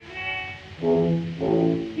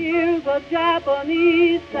Here's a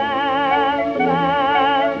Japanese sandman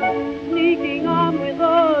sneaking on with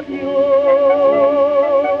a mule.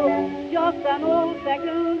 Just an old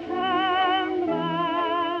second-hand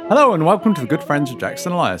man. Hello and welcome to the Good Friends of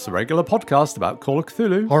Jackson Elias, a regular podcast about Call of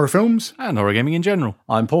Cthulhu, horror films, and horror gaming in general.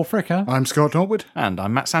 I'm Paul Fricker. I'm Scott Norwood. And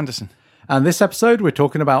I'm Matt Sanderson. And this episode we're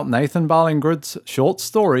talking about Nathan Barlingrod's short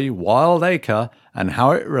story, Wild Acre, and how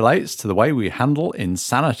it relates to the way we handle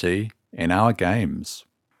insanity in our games.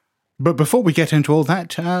 But before we get into all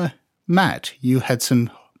that, Matt, you had some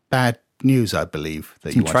bad news, I believe,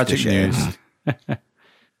 that you wanted to share. Tragic news.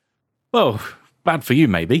 Well, bad for you,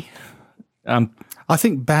 maybe. I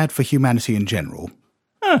think bad for humanity in general.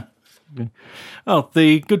 Oh,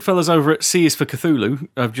 the good fellas over at C is for Cthulhu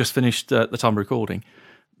have just finished at the time of recording.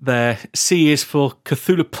 Their C is for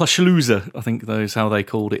Cthulhu Plushalooza, I think that is how they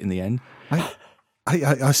called it in the end.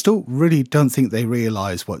 I still really don't think they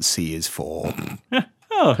realise what C is for.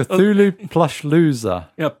 Cthulhu Plushalooza.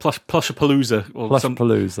 Yeah, Plushapalooza.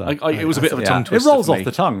 Plushapalooza. It was a bit of a tongue twister. It rolls for off me.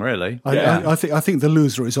 the tongue, really. I think the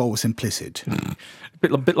loser is always implicit.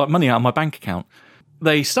 A bit like money out of my bank account.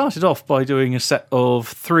 They started off by doing a set of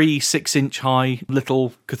 3 6-inch high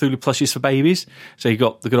little Cthulhu plushies for babies. So you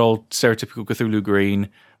got the good old stereotypical Cthulhu green,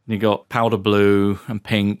 and you got powder blue and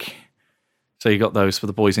pink. So you got those for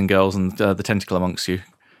the boys and girls and the tentacle amongst you.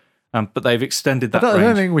 But they've extended that I range.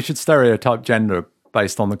 don't think we should stereotype gender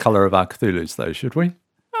based on the colour of our Cthulhus, though, should we?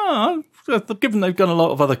 Given they've got a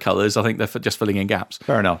lot of other colours, I think they're just filling in gaps.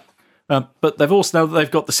 Fair enough. But they've also, now that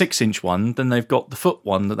they've got the 6-inch one, then they've got the foot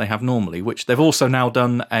one that they have normally, which they've also now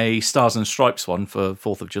done a Stars and Stripes one for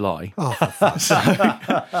 4th of July. Oh, for fuck's sake.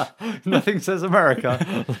 Nothing says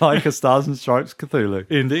America like a Stars and Stripes Cthulhu.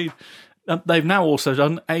 Indeed. They've now also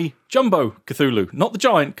done a Jumbo Cthulhu, not the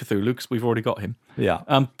giant Cthulhu, because we've already got him. Yeah.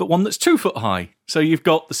 But one that's 2 foot high. So you've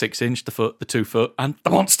got the 6-inch, the foot, the 2 foot, and the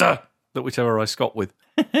monster that we terrorise Scott with.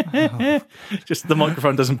 Just the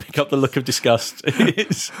microphone doesn't pick up the look of disgust.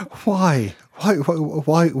 Why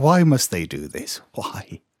must they do this?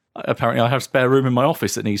 Why? Apparently I have spare room in my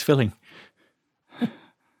office that needs filling.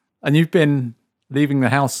 And you've been leaving the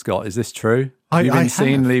house, Scott, is this true? Have you been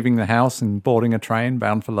seen leaving the house and boarding a train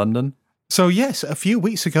bound for London? So yes, a few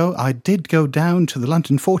weeks ago, I did go down to the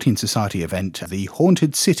London 14 Society event, The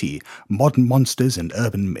Haunted City, Modern Monsters and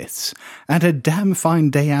Urban Myths. And a damn fine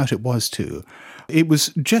day out it was too. It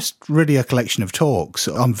was just really a collection of talks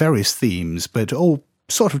on various themes, but all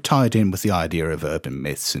sort of tied in with the idea of urban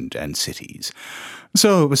myths and cities.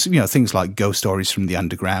 So it was, things like ghost stories from the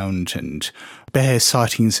underground and bear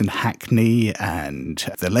sightings in Hackney and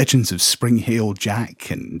the legends of Spring Heel Jack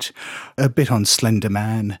and a bit on Slender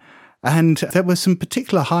Man. And there were some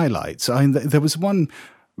particular highlights. There was one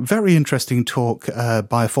very interesting talk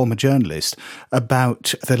by a former journalist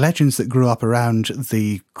about the legends that grew up around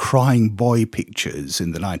the crying boy pictures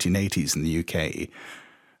in the 1980s in the UK.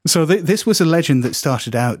 So this was a legend that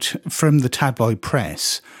started out from the tabloid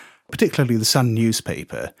press, particularly the Sun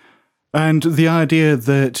newspaper, and the idea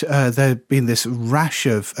that there had been this rash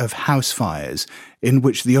of house fires in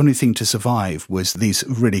which the only thing to survive was these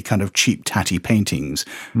really kind of cheap, tatty paintings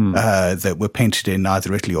that were painted in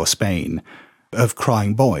either Italy or Spain of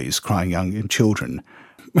crying boys, crying young children.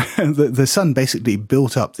 The Sun basically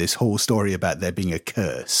built up this whole story about there being a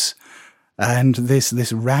curse. And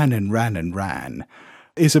this ran and ran and ran.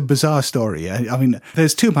 It's a bizarre story. I mean,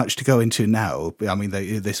 there's too much to go into now. I mean,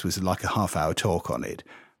 this was like a half-hour talk on it.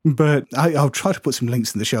 But I'll try to put some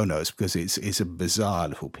links in the show notes because it's a bizarre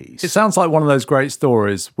little piece. It sounds like one of those great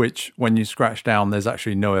stories which, when you scratch down, there's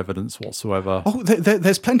actually no evidence whatsoever. Oh,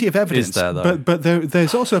 there's plenty of evidence. Is there, though? But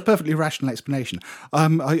there's also a perfectly rational explanation. I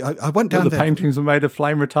went down there. The paintings were made of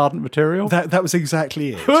flame-retardant material? That was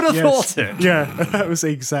exactly it. Who would have thought it? Yeah, that was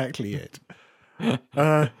exactly it.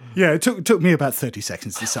 It took me about 30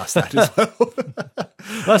 seconds to suss that as well.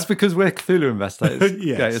 That's because we're Cthulhu investigators,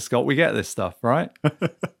 Yes. Scott. We get this stuff, right?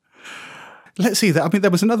 Let's see that. I mean,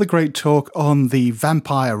 there was another great talk on the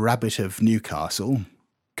vampire rabbit of Newcastle.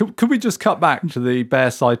 Could we just cut back to the bear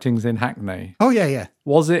sightings in Hackney? Oh, yeah.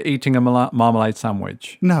 Was it eating a marmalade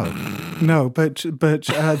sandwich? No, but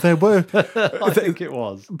there were. I think it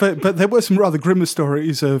was. But there were some rather grimmer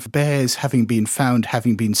stories of bears having been found,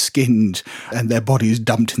 having been skinned, and their bodies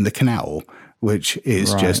dumped in the canal, which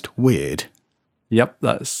is just weird. Yep,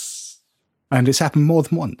 that's... And it's happened more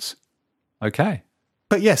than once. Okay.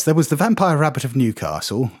 But yes, there was the Vampire Rabbit of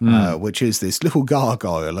Newcastle, which is this little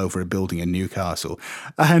gargoyle over a building in Newcastle.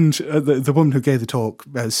 And the woman who gave the talk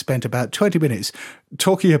spent about 20 minutes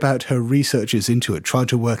talking about her researches into it, trying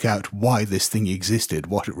to work out why this thing existed,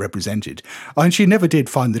 what it represented. And she never did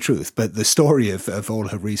find the truth, but the story of all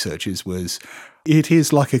her researches was, it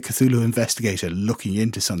is like a Cthulhu investigator looking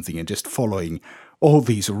into something and just following all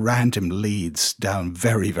these random leads down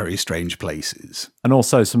very, very strange places. And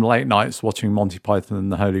also some late nights watching Monty Python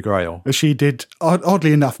and the Holy Grail. She did,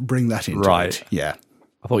 oddly enough, bring that into Right. it. Yeah.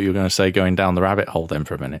 I thought you were going to say going down the rabbit hole then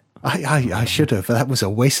for a minute. I should have. That was a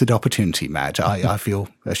wasted opportunity, Matt. I feel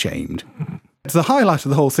ashamed. The highlight of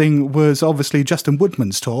the whole thing was obviously Justin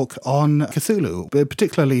Woodman's talk on Cthulhu,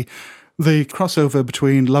 particularly the crossover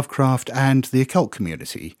between Lovecraft and the occult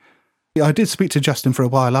community. I did speak to Justin for a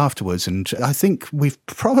while afterwards, and I think we've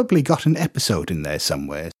probably got an episode in there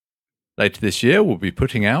somewhere. Later this year, we'll be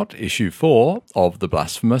putting out issue 4 of The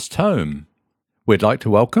Blasphemous Tome. We'd like to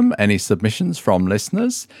welcome any submissions from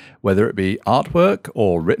listeners, whether it be artwork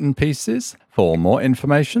or written pieces. For more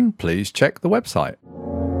information, please check the website.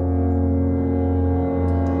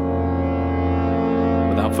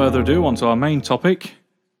 Without further ado, on to our main topic,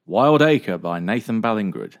 Wild Acre by Nathan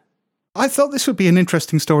Ballingrud. I thought this would be an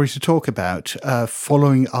interesting story to talk about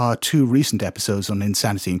following our 2 recent episodes on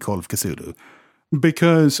Insanity and Call of Cthulhu,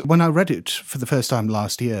 because when I read it for the first time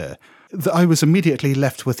last year, I was immediately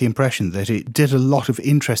left with the impression that it did a lot of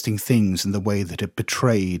interesting things in the way that it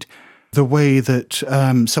portrayed the way that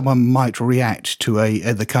someone might react to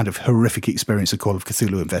the kind of horrific experience a Call of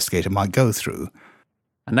Cthulhu investigator might go through.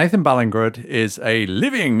 And Nathan Ballingrud is a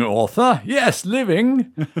living author. Yes,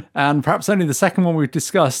 living. And perhaps only the second one we've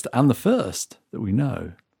discussed and the first that we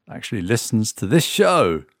know actually listens to this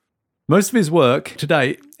show. Most of his work to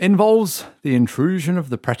date involves the intrusion of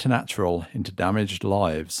the preternatural into damaged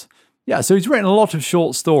lives. Yeah, so he's written a lot of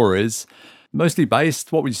short stories, mostly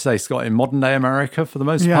based, what would you say, Scott, in modern-day America for the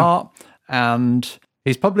most part. And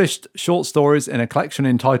he's published short stories in a collection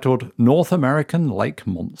entitled North American Lake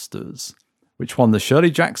Monsters, which won the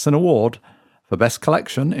Shirley Jackson Award for Best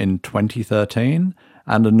Collection in 2013,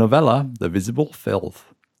 and a novella, The Visible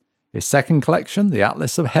Filth. His second collection, The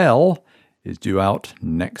Atlas of Hell, is due out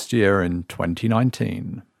next year in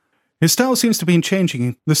 2019. His style seems to be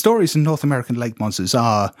changing. The stories in North American Lake Monsters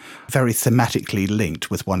are very thematically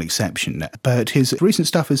linked, with one exception, but his recent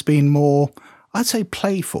stuff has been more, I'd say,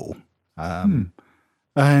 playful. And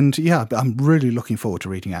yeah, I'm really looking forward to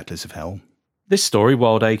reading Atlas of Hell. This story,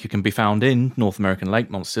 Wild Acre, can be found in North American Lake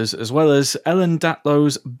Monsters, as well as Ellen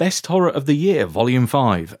Datlow's Best Horror of the Year, Volume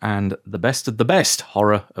 5, and The Best of the Best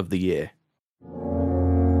Horror of the Year.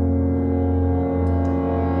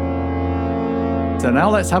 So now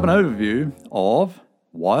let's have an overview of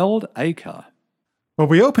Wild Acre. Well,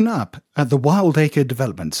 we open up at the Wild Acre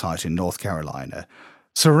development site in North Carolina,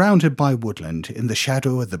 surrounded by woodland in the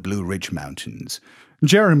shadow of the Blue Ridge Mountains.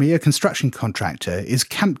 Jeremy, a construction contractor, is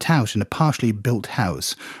camped out in a partially built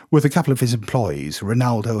house with a couple of his employees,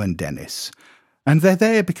 Ronaldo and Dennis. And they're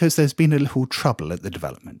there because there's been a little trouble at the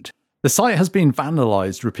development. The site has been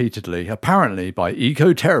vandalised repeatedly, apparently by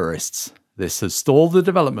eco-terrorists. This has stalled the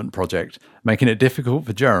development project, making it difficult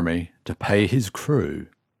for Jeremy to pay his crew.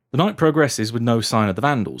 The night progresses with no sign of the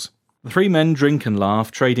vandals. The 3 men drink and laugh,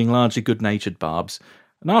 trading largely good-natured barbs,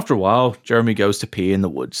 and after a while, Jeremy goes to pee in the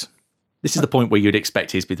woods. This is the point where you'd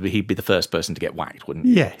expect he'd be the first person to get whacked, wouldn't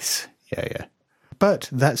you? Yes. Yeah. But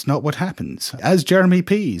that's not what happens. As Jeremy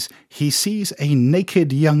pees, he sees a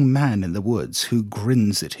naked young man in the woods who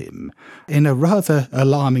grins at him in a rather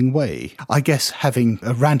alarming way. I guess having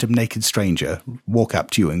a random naked stranger walk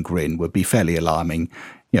up to you and grin would be fairly alarming,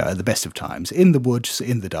 at the best of times, in the woods,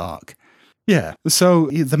 in the dark. Yeah, so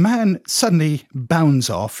the man suddenly bounds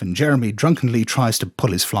off, and Jeremy drunkenly tries to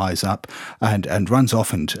pull his flies up and runs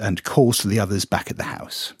off and calls to the others back at the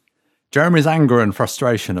house. Jeremy's anger and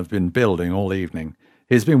frustration have been building all evening.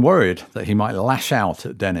 He's been worried that he might lash out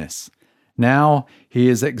at Dennis. Now he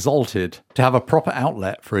is exalted to have a proper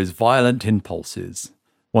outlet for his violent impulses.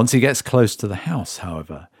 Once he gets close to the house,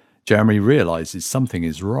 however, Jeremy realises something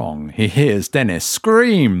is wrong. He hears Dennis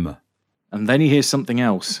scream. And then he hears something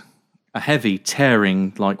else. A heavy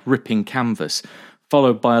tearing like ripping canvas,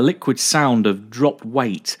 followed by a liquid sound of dropped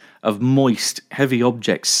weight, of moist, heavy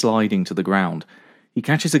objects sliding to the ground. He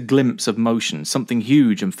catches a glimpse of motion, something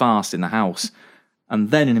huge and fast in the house,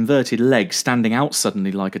 and then an inverted leg standing out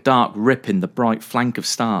suddenly like a dark rip in the bright flank of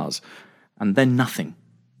stars, and then nothing.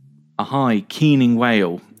 A high, keening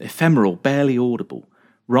wail, ephemeral, barely audible,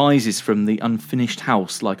 rises from the unfinished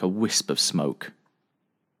house like a wisp of smoke.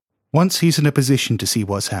 Once he's in a position to see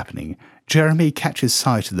what's happening, Jeremy catches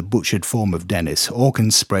sight of the butchered form of Dennis,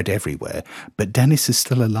 organs spread everywhere, but Dennis is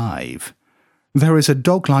still alive. There is a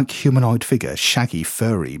dog-like humanoid figure, shaggy,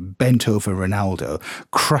 furry, bent over Ronaldo,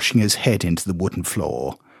 crushing his head into the wooden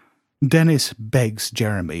floor. Dennis begs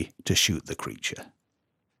Jeremy to shoot the creature.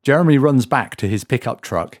 Jeremy runs back to his pickup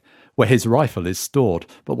truck, where his rifle is stored,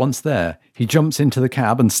 but once there, he jumps into the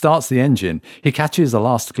cab and starts the engine. He catches a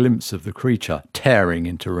last glimpse of the creature tearing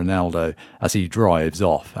into Ronaldo as he drives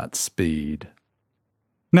off at speed.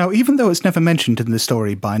 Now, even though it's never mentioned in the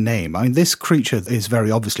story by name, this creature is very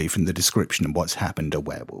obviously, from the description of what's happened, a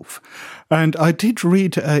werewolf. And I did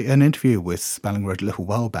read an interview with Ballingrud a little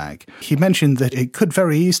while back. He mentioned that it could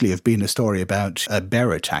very easily have been a story about a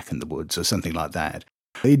bear attack in the woods or something like that.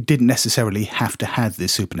 It didn't necessarily have to have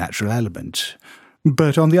this supernatural element.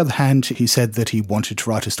 But on the other hand, he said that he wanted to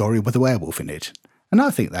write a story with a werewolf in it. And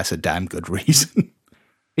I think that's a damn good reason.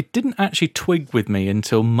 It didn't actually twig with me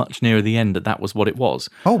until much nearer the end that was what it was.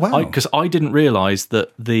 Oh, wow. Because I didn't realise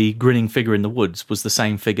that the grinning figure in the woods was the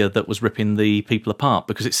same figure that was ripping the people apart,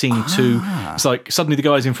 because it seemed it's like suddenly the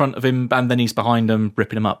guy's in front of him and then he's behind him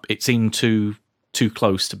ripping him up. It seemed too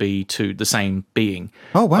close to be to the same being.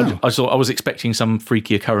 Oh, wow. I was expecting some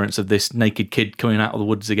freaky occurrence of this naked kid coming out of the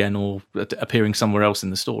woods again or appearing somewhere else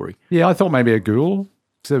in the story. Yeah, I thought maybe a ghoul,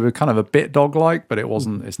 because they were kind of a bit dog-like, but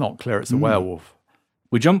it's not clear it's a werewolf.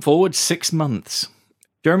 We jump forward 6 months.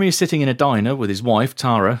 Jeremy is sitting in a diner with his wife,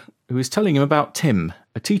 Tara, who is telling him about Tim,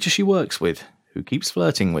 a teacher she works with, who keeps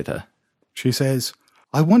flirting with her. She says,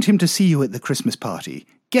 "I want him to see you at the Christmas party.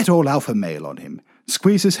 Get all alpha male on him.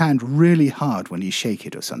 Squeeze his hand really hard when you shake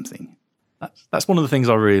it or something." That's one of the things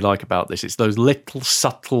I really like about this. It's those little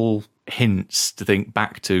subtle hints to think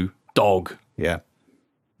back to dog. Yeah.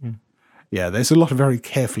 Yeah, there's a lot of very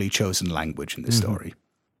carefully chosen language in this story.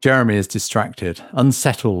 Jeremy is distracted,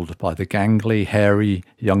 unsettled by the gangly, hairy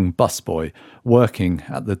young busboy working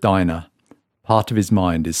at the diner. Part of his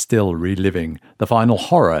mind is still reliving the final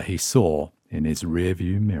horror he saw in his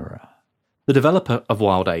rearview mirror. The developer of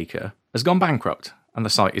Wild Acre has gone bankrupt, and the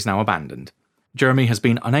site is now abandoned. Jeremy has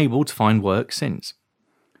been unable to find work since.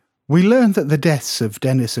 We learn that the deaths of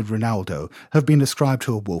Dennis and Ronaldo have been ascribed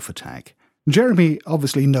to a wolf attack. Jeremy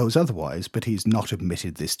obviously knows otherwise, but he's not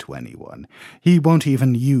admitted this to anyone. He won't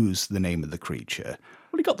even use the name of the creature.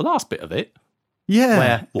 Well, he got the last bit of it.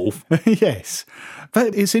 Yeah. Werewolf. Yes.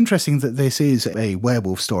 But it's interesting that this is a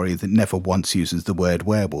werewolf story that never once uses the word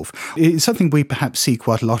werewolf. It's something we perhaps see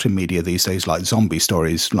quite a lot in media these days, like zombie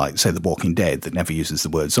stories, like, say, The Walking Dead, that never uses the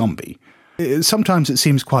word zombie. Sometimes it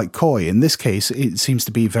seems quite coy. In this case, it seems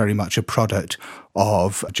to be very much a product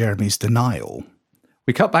of Jeremy's denial.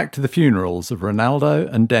 We cut back to the funerals of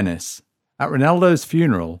Ronaldo and Dennis. At Ronaldo's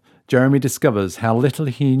funeral, Jeremy discovers how little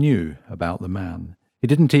he knew about the man. He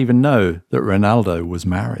didn't even know that Ronaldo was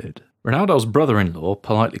married. Ronaldo's brother-in-law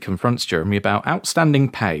politely confronts Jeremy about outstanding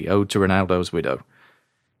pay owed to Ronaldo's widow.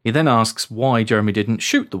 He then asks why Jeremy didn't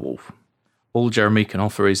shoot the wolf. All Jeremy can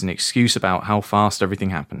offer is an excuse about how fast everything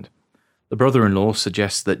happened. The brother-in-law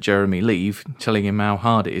suggests that Jeremy leave, telling him how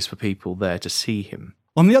hard it is for people there to see him.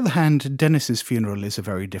 On the other hand, Dennis's funeral is a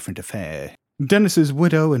very different affair. Dennis's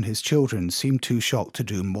widow and his children seem too shocked to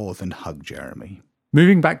do more than hug Jeremy.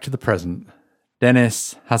 Moving back to the present,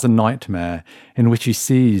 Dennis has a nightmare in which he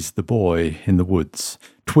sees the boy in the woods,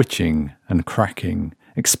 twitching and cracking,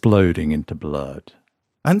 exploding into blood.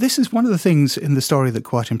 And this is one of the things in the story that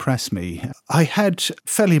quite impressed me. I had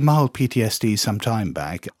fairly mild PTSD some time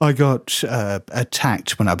back. I got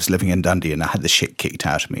attacked when I was living in Dundee and I had the shit kicked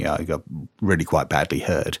out of me. I got really quite badly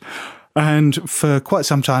hurt. And for quite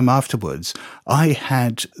some time afterwards, I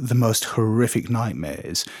had the most horrific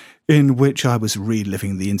nightmares in which I was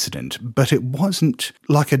reliving the incident, but it wasn't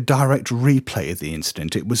like a direct replay of the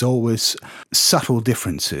incident. It was always subtle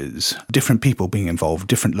differences, different people being involved,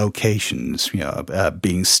 different locations,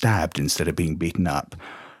 being stabbed instead of being beaten up.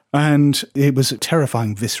 And it was a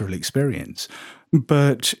terrifying, visceral experience.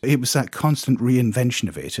 But it was that constant reinvention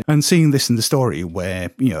of it. And seeing this in the story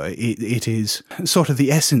where, it is sort of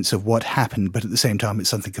the essence of what happened, but at the same time it's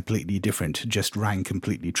something completely different, just rang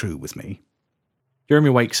completely true with me. Jeremy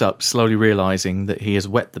wakes up, slowly realising that he has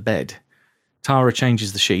wet the bed. Tara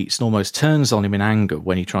changes the sheets and almost turns on him in anger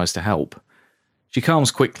when he tries to help. She calms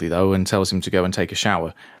quickly, though, and tells him to go and take a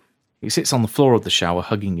shower. He sits on the floor of the shower,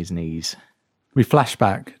 hugging his knees. We flash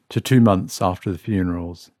back to 2 months after the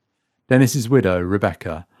funerals. Dennis's widow,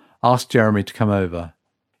 Rebecca, asks Jeremy to come over.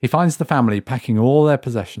 He finds the family packing all their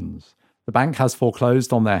possessions. The bank has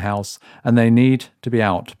foreclosed on their house, and they need to be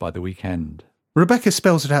out by the weekend. Rebecca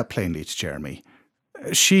spells it out plainly to Jeremy.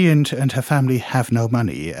 She and her family have no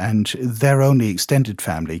money, and their only extended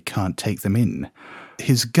family can't take them in.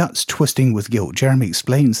 His guts twisting with guilt, Jeremy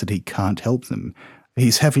explains that he can't help them.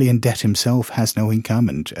 He's heavily in debt himself, has no income,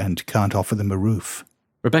 and can't offer them a roof.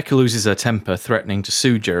 Rebecca loses her temper, threatening to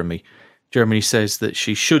sue Jeremy. Jeremy says that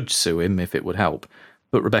she should sue him if it would help,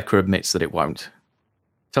 but Rebecca admits that it won't.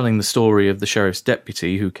 Telling the story of the sheriff's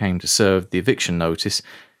deputy who came to serve the eviction notice,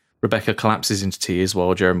 Rebecca collapses into tears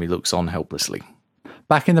while Jeremy looks on helplessly.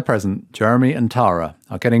 Back in the present, Jeremy and Tara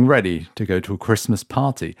are getting ready to go to a Christmas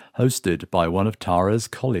party hosted by one of Tara's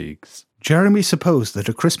colleagues. Jeremy supposed that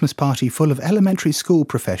a Christmas party full of elementary school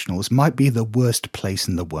professionals might be the worst place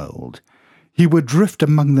in the world. He would drift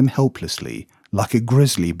among them helplessly, like a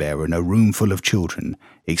grizzly bear in a room full of children,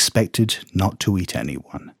 expected not to eat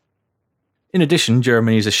anyone. In addition,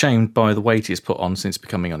 Jeremy is ashamed by the weight he has put on since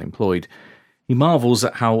becoming unemployed. He marvels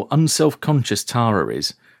at how unself-conscious Tara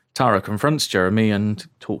is. Tara confronts Jeremy and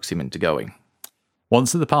talks him into going.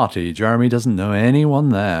 Once at the party, Jeremy doesn't know anyone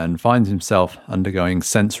there and finds himself undergoing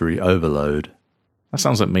sensory overload. That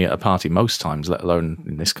sounds like me at a party most times, let alone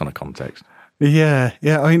in this kind of context. Yeah.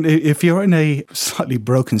 I mean, if you're in a slightly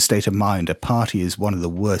broken state of mind, a party is one of the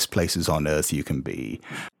worst places on earth you can be.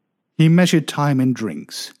 He measured time in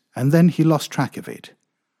drinks, and then he lost track of it.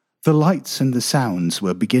 The lights and the sounds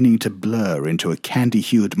were beginning to blur into a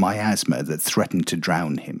candy-hued miasma that threatened to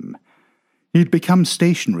drown him. He'd become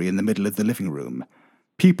stationary in the middle of the living room,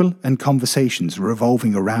 people and conversations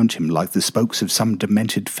revolving around him like the spokes of some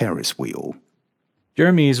demented Ferris wheel.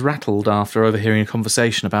 Jeremy is rattled after overhearing a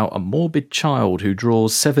conversation about a morbid child who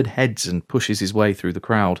draws severed heads and pushes his way through the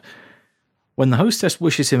crowd. When the hostess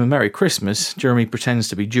wishes him a Merry Christmas, Jeremy pretends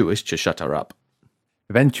to be Jewish to shut her up.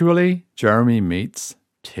 Eventually, Jeremy meets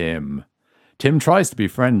Tim. Tim tries to be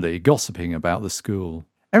friendly, gossiping about the school.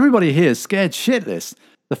 Everybody here's scared shitless.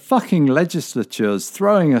 The fucking legislature's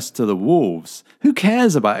throwing us to the wolves. Who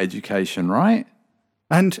cares about education, right?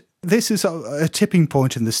 And this is a tipping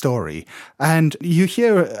point in the story, and you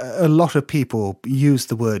hear a lot of people use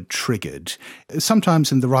the word triggered,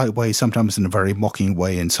 sometimes in the right way, sometimes in a very mocking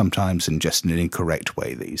way, and sometimes in just an incorrect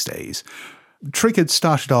way these days. Triggered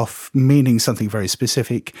started off meaning something very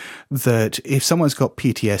specific, that if someone's got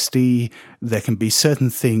PTSD, there can be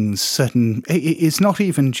certain things, it's not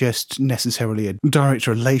even just necessarily a direct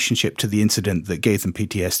relationship to the incident that gave them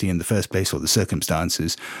PTSD in the first place or the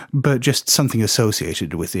circumstances, but just something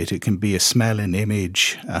associated with it. It can be a smell, an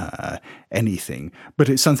image, anything, but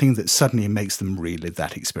it's something that suddenly makes them relive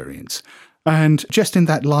that experience. And just in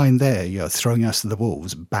that line there, throwing us to the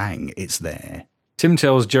wolves, bang, it's there. Tim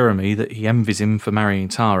tells Jeremy that he envies him for marrying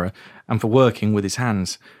Tara and for working with his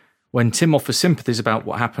hands. When Tim offers sympathies about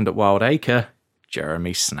what happened at Wild Acre,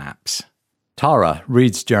 Jeremy snaps. Tara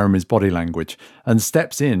reads Jeremy's body language and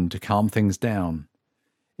steps in to calm things down.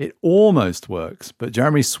 It almost works, but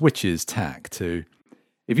Jeremy switches tack to,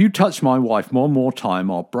 "If you touch my wife one more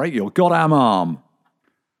time, I'll break your goddamn arm."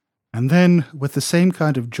 And then, with the same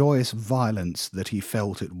kind of joyous violence that he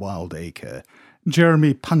felt at Wild Acre,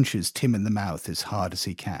 Jeremy punches Tim in the mouth as hard as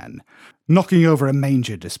he can, knocking over a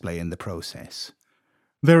manger display in the process.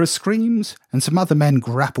 There are screams, and some other men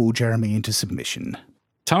grapple Jeremy into submission.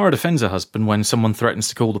 Tara defends her husband when someone threatens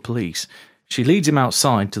to call the police. She leads him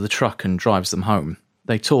outside to the truck and drives them home.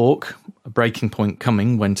 They talk, a breaking point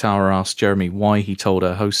coming when Tara asks Jeremy why he told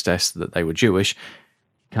her hostess that they were Jewish.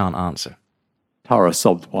 He can't answer. Tara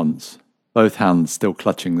sobbed once, both hands still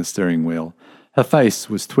clutching the steering wheel. Her face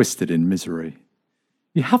was twisted in misery.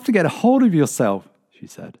 "You have to get a hold of yourself," she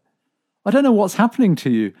said. "I don't know what's happening to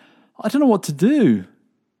you. I don't know what to do."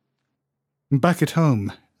 Back at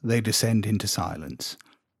home, they descend into silence.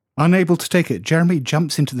 Unable to take it, Jeremy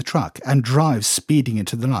jumps into the truck and drives speeding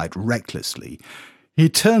into the night recklessly. He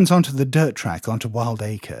turns onto the dirt track onto Wild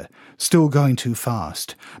Acre, still going too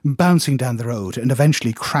fast, bouncing down the road, and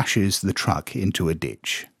eventually crashes the truck into a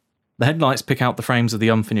ditch. The headlights pick out the frames of the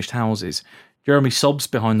unfinished houses. Jeremy sobs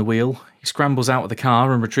behind the wheel. He scrambles out of the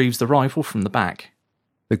car and retrieves the rifle from the back.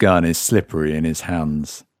 The gun is slippery in his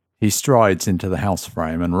hands. He strides into the house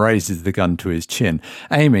frame and raises the gun to his chin,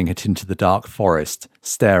 aiming it into the dark forest,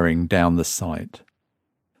 staring down the sight.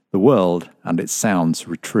 The world and its sounds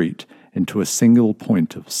retreat into a single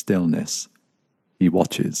point of stillness. He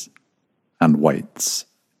watches and waits.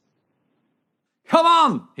 "Come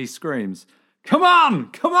on!" he screams. "Come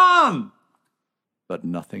on! Come on!" But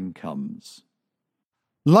nothing comes.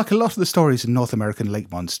 Like a lot of the stories in North American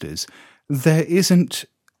lake monsters, there isn't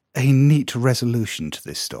a neat resolution to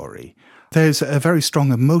this story. There's a very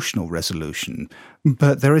strong emotional resolution,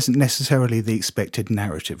 but there isn't necessarily the expected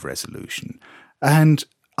narrative resolution. And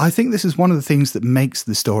I think this is one of the things that makes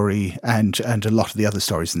the story and a lot of the other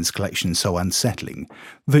stories in this collection so unsettling,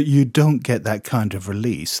 that you don't get that kind of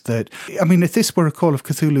release. That, I mean, if this were a Call of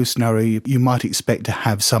Cthulhu scenario, you might expect to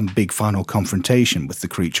have some big final confrontation with the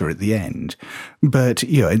creature at the end. But,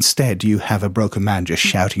 instead you have a broken man just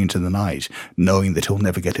shouting into the night, knowing that he'll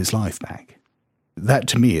never get his life back. That,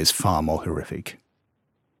 to me, is far more horrific.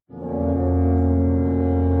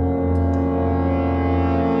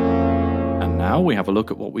 Now we have a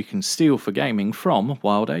look at what we can steal for gaming from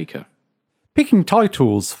Wild Acre. Picking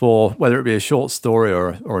titles for whether it be a short story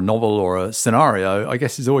or a novel or a scenario, I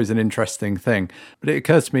guess is always an interesting thing. But it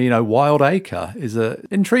occurs to me, Wild Acre is an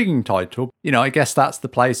intriguing title. I guess that's the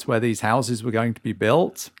place where these houses were going to be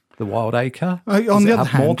built, the Wild Acre. On the other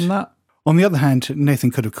hand, more than that? On the other hand,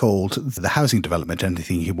 Nathan could have called the housing development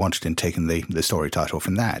anything he wanted and taken the story title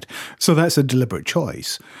from that. So that's a deliberate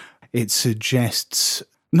choice. It suggests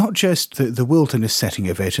not just the wilderness setting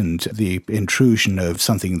of it and the intrusion of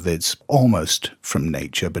something that's almost from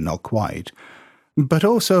nature but not quite, but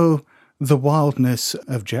also the wildness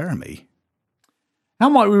of Jeremy. How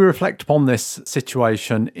might we reflect upon this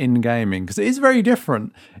situation in gaming? Because it is very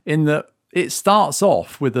different in that it starts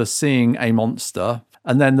off with us seeing a monster,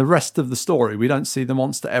 and then the rest of the story, we don't see the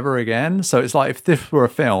monster ever again. So it's like if this were a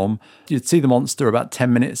film, you'd see the monster about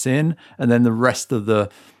 10 minutes in, and then the rest of the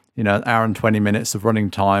hour and 20 minutes of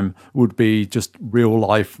running time would be just real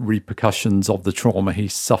life repercussions of the trauma he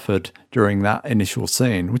suffered during that initial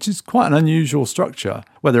scene, which is quite an unusual structure,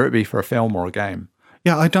 whether it be for a film or a game.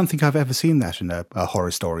 Yeah, I don't think I've ever seen that in a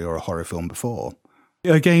horror story or a horror film before.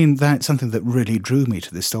 Again, that's something that really drew me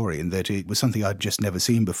to this story, in that it was something I'd just never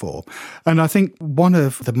seen before. And I think one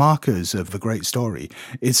of the markers of a great story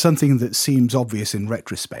is something that seems obvious in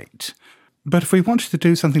retrospect. But if we wanted to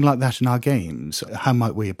do something like that in our games, how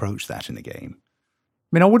might we approach that in a game?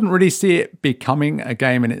 I mean, I wouldn't really see it becoming a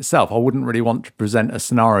game in itself. I wouldn't really want to present a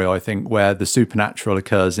scenario, I think, where the supernatural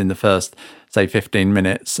occurs in the first, say, 15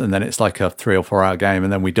 minutes, and then it's like a 3 or 4 hour game,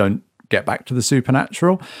 and then we don't get back to the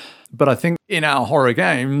supernatural. But I think in our horror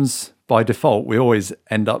games, by default, we always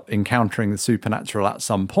end up encountering the supernatural at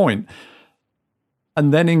some point.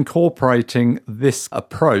 And then incorporating this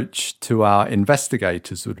approach to our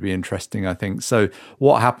investigators would be interesting, I think. So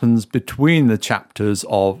what happens between the chapters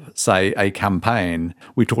of, say, a campaign?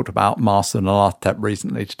 We talked about Marcel and Alatep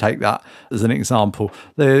recently, to take that as an example.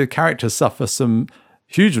 The characters suffer some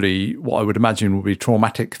hugely, what I would imagine would be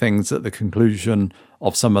traumatic things at the conclusion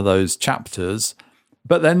of some of those chapters.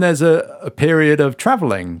 But then there's a period of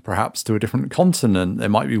travelling, perhaps to a different continent. There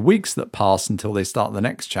might be weeks that pass until they start the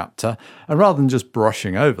next chapter. And rather than just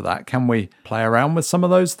brushing over that, can we play around with some of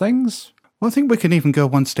those things? Well, I think we can even go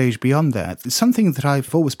one stage beyond that. It's something that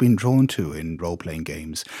I've always been drawn to in role-playing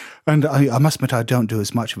games, and I must admit I don't do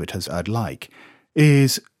as much of it as I'd like,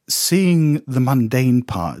 is seeing the mundane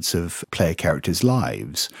parts of player characters'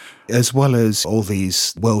 lives, as well as all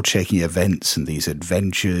these world-shaking events and these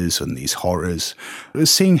adventures and these horrors,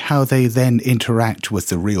 seeing how they then interact with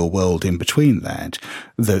the real world in between that,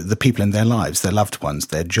 the people in their lives, their loved ones,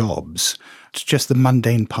 their jobs, just the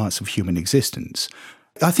mundane parts of human existence.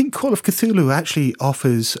 I think Call of Cthulhu actually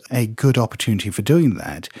offers a good opportunity for doing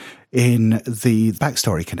that in the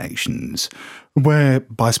backstory connections, where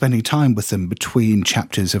by spending time with them between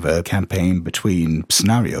chapters of a campaign, between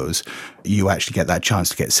scenarios, you actually get that chance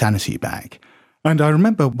to get sanity back. And I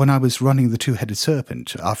remember when I was running the Two-Headed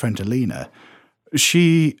Serpent, our friend Alina,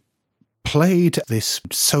 she played this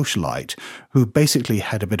socialite who basically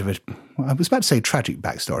had a bit of a, I was about to say tragic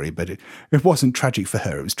backstory, but it wasn't tragic for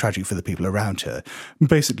her, it was tragic for the people around her.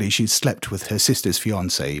 Basically, she slept with her sister's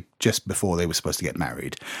fiancé just before they were supposed to get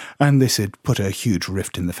married, and this had put a huge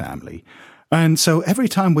rift in the family. And so every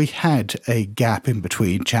time we had a gap in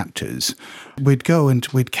between chapters, we'd go and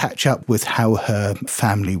we'd catch up with how her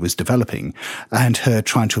family was developing and her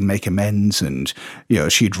trying to make amends. And,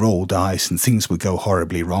 she'd roll dice and things would go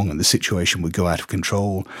horribly wrong and the situation would go out of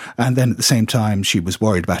control. And then at the same time, she was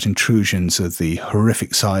worried about intrusions of the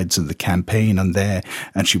horrific sides of the campaign on there.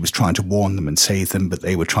 And she was trying to warn them and save them, but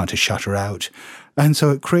they were trying to shut her out. And so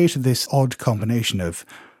it created this odd combination of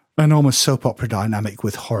an almost soap opera dynamic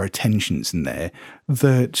with horror tensions in there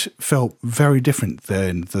that felt very different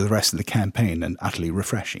than the rest of the campaign and utterly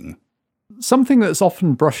refreshing. Something that's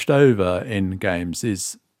often brushed over in games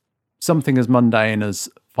is something as mundane as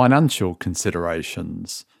financial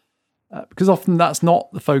considerations, because often that's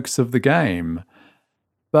not the focus of the game.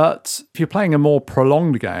 But if you're playing a more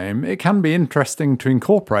prolonged game, it can be interesting to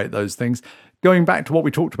incorporate those things. going back to what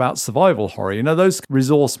we talked about, survival horror, those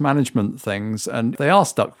resource management things, and they are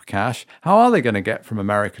stuck for cash. How are they going to get from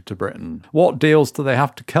America to Britain? What deals do they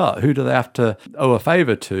have to cut? Who do they have to owe a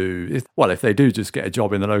favour to? If they do just get a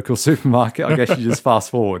job in the local supermarket, I guess you just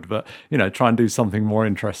fast forward, but, try and do something more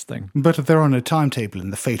interesting. But if they're on a timetable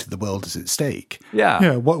and the fate of the world is at stake,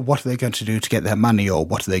 yeah. What are they going to do to get their money, or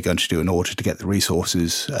what are they going to do in order to get the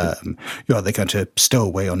resources? Are they going to stow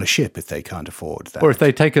away on a ship if they can't afford that? Or if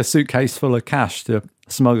they take a suitcase full of cash to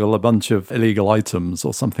smuggle a bunch of illegal items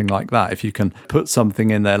or something like that, if you can put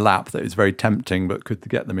something in their lap that is very tempting but could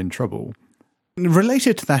get them in trouble.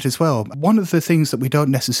 Related to that as well, one of the things that we don't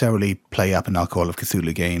necessarily play up in our Call of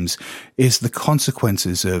Cthulhu games is the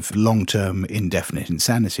consequences of long-term indefinite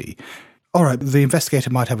insanity. All right, the investigator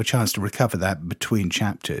might have a chance to recover that between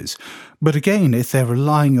chapters. But again, if they're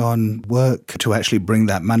relying on work to actually bring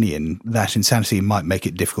that money in, that insanity might make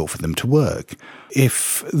it difficult for them to work.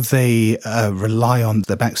 If they rely on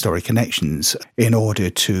the backstory connections in order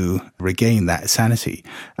to regain that sanity,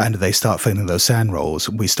 and they start filling those sand rolls,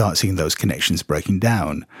 we start seeing those connections breaking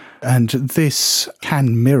down. And this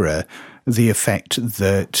can mirror the effect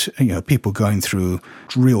that people going through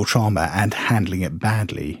real trauma and handling it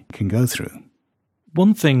badly can go through.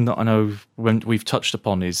 One thing that I know we've touched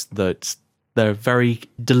upon is that there are very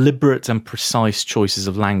deliberate and precise choices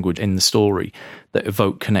of language in the story that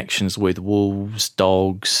evoke connections with wolves,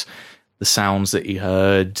 dogs, the sounds that he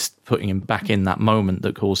heard, putting him back in that moment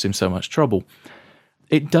that caused him so much trouble.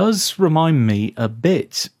 It does remind me a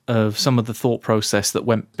bit of some of the thought process that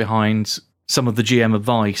went behind some of the GM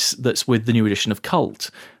advice that's with the new edition of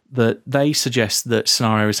Cult, that they suggest that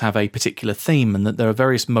scenarios have a particular theme and that there are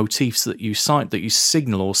various motifs that you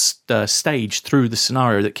signal or stage through the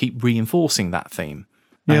scenario that keep reinforcing that theme.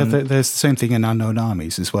 Yeah, there's the same thing in Unknown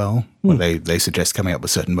Armies as well, where they suggest coming up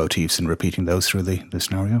with certain motifs and repeating those through the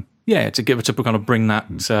scenario. Yeah, to kind of bring that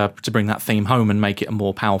to bring that theme home and make it a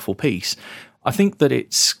more powerful piece. I think that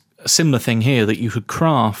it's a similar thing here, that you could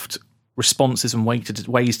craft responses and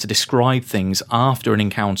ways to describe things after an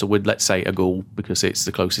encounter with, let's say, a ghoul, because it's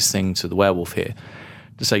the closest thing to the werewolf here,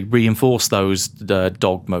 to say reinforce those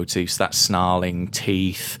dog motifs, that snarling,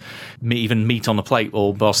 teeth, even meat on the plate,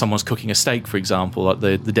 or while someone's cooking a steak, for example, like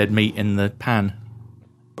the dead meat in the pan.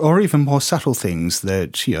 Or even more subtle things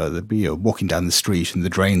that, you're walking down the street and the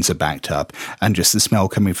drains are backed up, and just the smell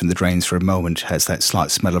coming from the drains for a moment has that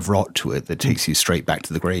slight smell of rot to it that takes you straight back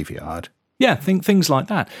to the graveyard. Yeah, things like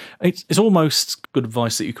that. It's almost good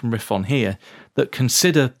advice that you can riff on here, that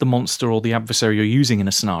consider the monster or the adversary you're using in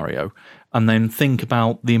a scenario, and then think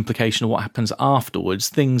about the implication of what happens afterwards,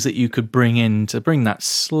 things that you could bring in to bring that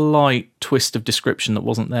slight twist of description that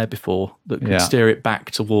wasn't there before, that can steer it back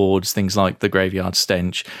towards things like the graveyard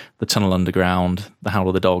stench, the tunnel underground, the howl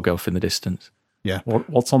of the dog off in the distance. Yeah.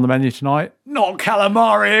 What's on the menu tonight? Not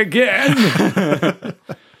calamari again!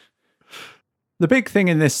 The big thing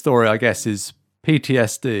in this story, I guess, is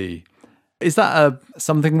PTSD. Is that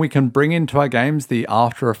something we can bring into our games, the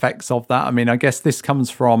after effects of that? I mean, I guess this comes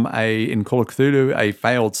from in Call of Cthulhu, a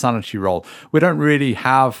failed sanity roll. We don't really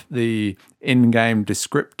have the in-game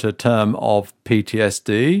descriptor term of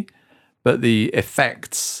PTSD, but the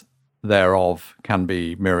effects thereof can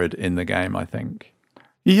be mirrored in the game, I think.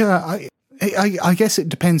 Yeah, I guess it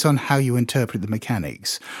depends on how you interpret the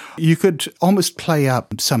mechanics. You could almost play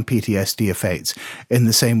up some PTSD effects in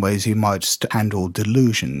the same ways you might handle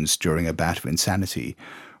delusions during a bout of insanity,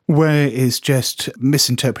 where it's just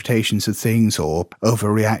misinterpretations of things or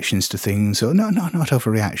overreactions to things, or not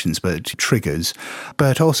overreactions, but triggers,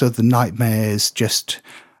 but also the nightmares, just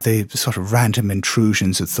the sort of random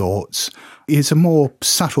intrusions of thoughts. Is a more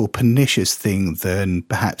subtle, pernicious thing than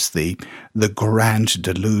perhaps the grand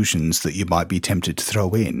delusions that you might be tempted to throw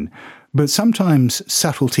in. But sometimes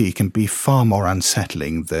subtlety can be far more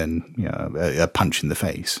unsettling than a punch in the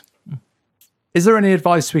face. Is there any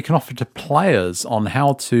advice we can offer to players on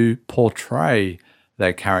how to portray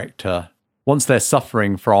their character once they're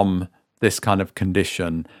suffering from this kind of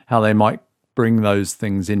condition, how they might bring those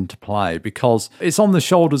things into play? Because it's on the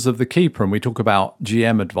shoulders of the keeper, and we talk about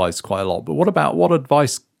GM advice quite a lot, but what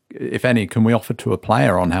advice, if any, can we offer to a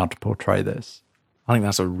player on how to portray this? I think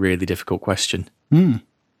that's a really difficult question.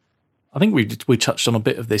 I think we touched on a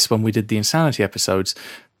bit of this when we did the Insanity episodes,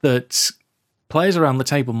 that players around the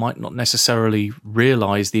table might not necessarily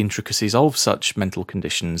realise the intricacies of such mental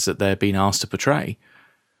conditions that they're being asked to portray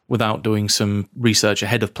without doing some research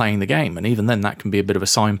ahead of playing the game. And even then, that can be a bit of a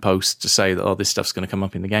signpost to say that, this stuff's going to come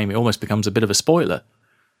up in the game. It almost becomes a bit of a spoiler.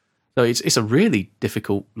 So it's a really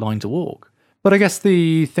difficult line to walk. But I guess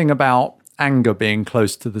the thing about anger being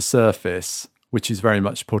close to the surface, which is very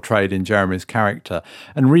much portrayed in Jeremy's character.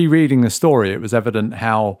 And rereading the story, it was evident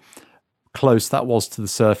how close that was to the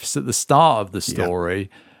surface at the start of the story,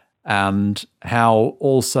 and how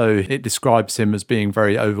also it describes him as being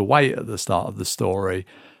very overweight at the start of the story.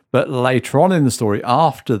 But later on in the story,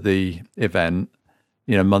 after the event,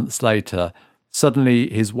 months later, suddenly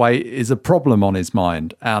his weight is a problem on his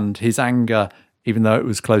mind, and his anger, even though it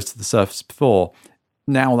was close to the surface before,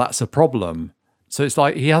 now that's a problem. So it's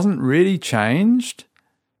like he hasn't really changed.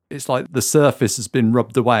 It's like the surface has been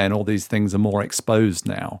rubbed away and all these things are more exposed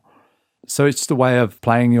now. So it's just a way of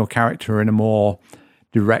playing your character in a more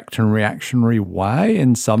direct and reactionary way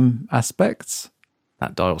in some aspects.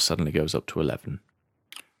 That dial suddenly goes up to 11.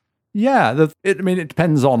 Yeah, it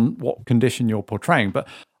depends on what condition you're portraying, but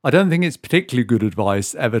I don't think it's particularly good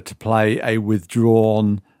advice ever to play a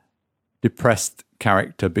withdrawn, depressed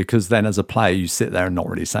character, because then as a player you sit there and not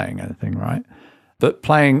really saying anything, right? But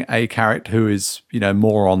playing a character who is,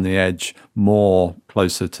 more on the edge, more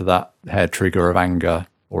closer to that hair trigger of anger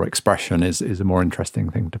or expression is a more interesting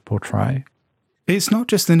thing to portray. It's not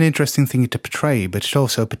just an interesting thing to portray, but it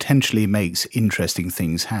also potentially makes interesting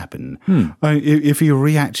things happen. If you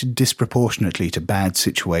react disproportionately to bad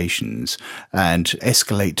situations and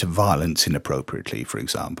escalate to violence inappropriately, for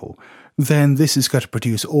example, then this has got to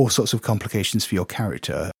produce all sorts of complications for your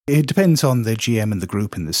character. It depends on the GM and the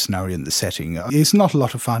group and the scenario and the setting. It's not a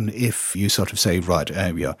lot of fun if you sort of say, right,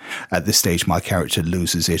 at this stage my character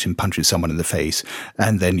loses it and punches someone in the face,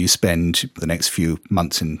 and then you spend the next few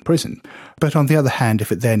months in prison. But on the other hand,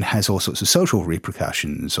 if it then has all sorts of social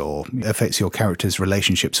repercussions or affects your character's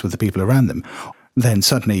relationships with the people around them, then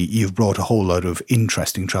suddenly you've brought a whole load of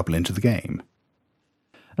interesting trouble into the game.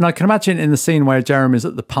 And I can imagine in the scene where Jeremy's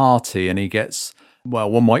at the party and he gets, well,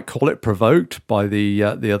 one might call it provoked by the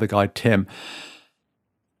other guy, Tim.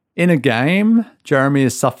 In a game, Jeremy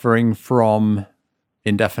is suffering from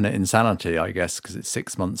indefinite insanity, I guess, because it's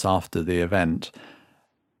 6 months after the event.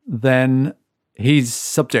 Then he's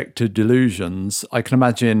subject to delusions. I can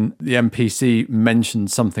imagine the NPC mentioned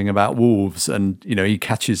something about wolves and, he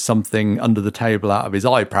catches something under the table out of his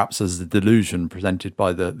eye, perhaps as a delusion presented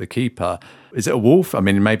by the keeper. Is it a wolf?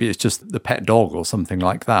 Maybe it's just the pet dog or something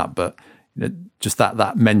like that, but just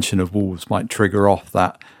that mention of wolves might trigger off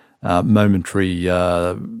that momentary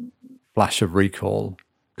flash of recall,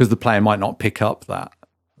 because the player might not pick up that.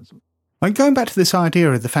 And going back to this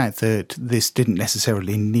idea of the fact that this didn't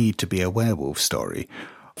necessarily need to be a werewolf story,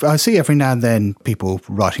 I see every now and then people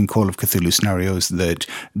writing Call of Cthulhu scenarios that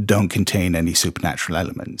don't contain any supernatural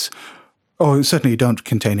elements, or certainly don't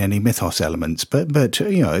contain any mythos elements, but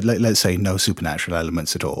let's say no supernatural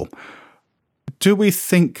elements at all. Do we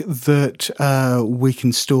think that we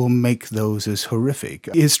can still make those as horrific?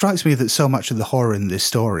 It strikes me that so much of the horror in this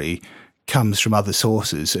story comes from other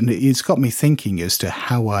sources, and it's got me thinking as to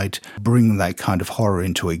how I'd bring that kind of horror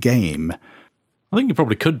into a game. I think you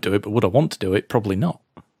probably could do it, but would I want to do it? Probably not.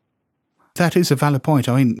 That is a valid point.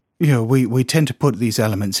 We tend to put these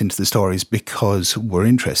elements into the stories because we're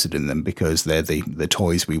interested in them, because they're the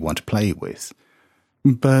toys we want to play with.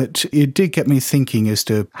 But it did get me thinking as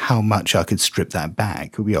to how much I could strip that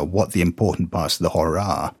back, what the important parts of the horror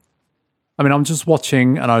are. I'm just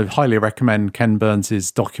watching, and I highly recommend Ken Burns'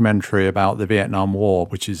 documentary about the Vietnam War,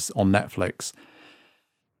 which is on Netflix.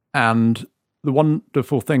 And the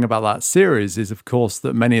wonderful thing about that series is, of course,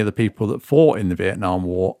 that many of the people that fought in the Vietnam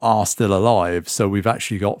War are still alive. So we've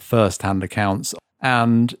actually got first-hand accounts.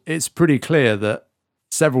 And it's pretty clear that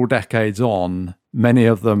several decades on, many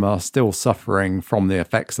of them are still suffering from the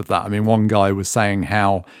effects of that. One guy was saying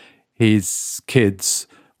how his kids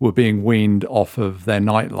were being weaned off of their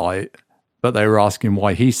nightlight, but they were asking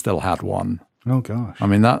why he still had one. Oh, gosh.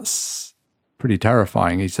 That's pretty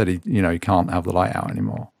terrifying. He said he can't have the light out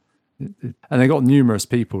anymore. And they got numerous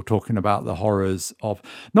people talking about the horrors of,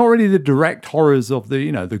 not really the direct horrors of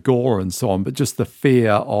the gore and so on, but just the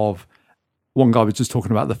fear of, one guy was just talking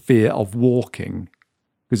about the fear of walking,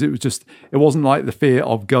 because it wasn't like the fear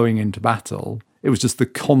of going into battle. It was just the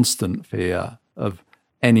constant fear of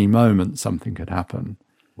any moment something could happen.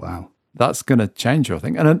 Wow. That's going to change you, I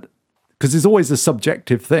think. And because it's always a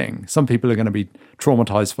subjective thing. Some people are going to be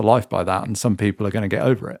traumatized for life by that, and some people are going to get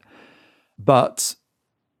over it. But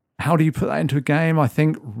how do you put that into a game? I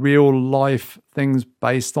think real life things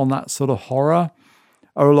based on that sort of horror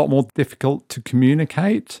are a lot more difficult to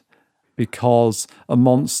communicate, because a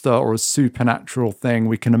monster or a supernatural thing,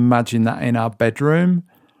 we can imagine that in our bedroom.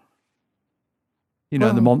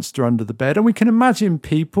 The monster under the bed. And we can imagine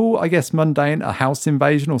people, I guess, mundane, a house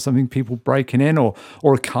invasion or something, people breaking in, or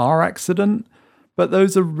a car accident. But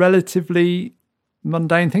those are relatively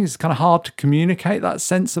mundane things. It's kind of hard to communicate that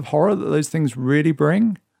sense of horror that those things really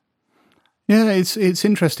bring. Yeah, it's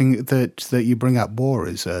interesting that you bring up war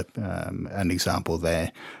as an example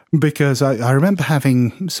there, because I remember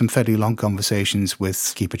having some fairly long conversations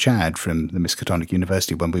with Keeper Chad from the Miskatonic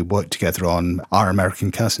University when we worked together on Our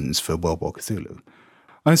American Cousins for World War Cthulhu.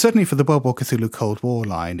 And certainly for the World War Cthulhu Cold War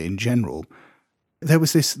line in general, there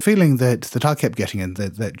was this feeling that I kept getting, and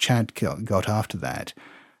that Chad got after that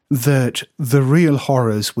the real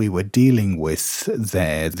horrors we were dealing with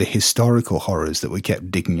there, the historical horrors that we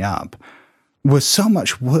kept digging up, was so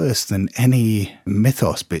much worse than any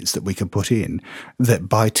mythos bits that we could put in, that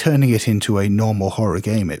by turning it into a normal horror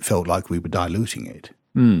game, it felt like we were diluting it.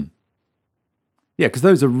 Yeah, because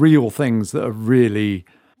those are real things that are really,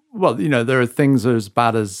 well, there are things as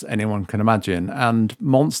bad as anyone can imagine. And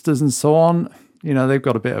monsters and so on, they've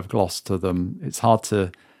got a bit of gloss to them. It's hard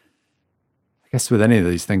to, I guess with any of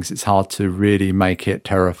these things, it's hard to really make it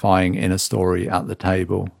terrifying in a story at the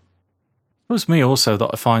table. It was me also that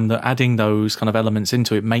I find that adding those kind of elements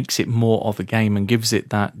into it makes it more of a game and gives it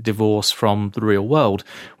that divorce from the real world,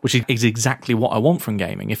 which is exactly what I want from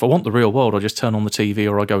gaming. If I want the real world, I just turn on the TV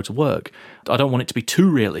or I go to work. I don't want it to be too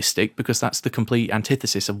realistic, because that's the complete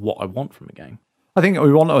antithesis of what I want from a game. I think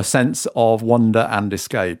we want a sense of wonder and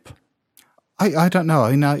escape. I don't know.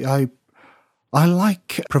 I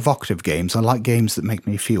like provocative games. I like games that make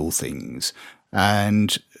me feel things.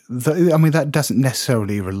 And that doesn't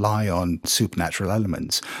necessarily rely on supernatural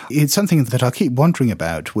elements. It's something that I keep wondering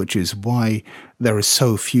about, which is why there are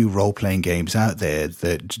so few role-playing games out there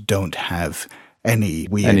that don't have any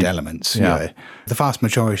weird elements. Yeah. The vast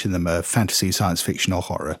majority of them are fantasy, science fiction, or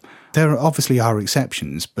horror. There obviously are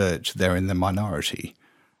exceptions, but they're in the minority.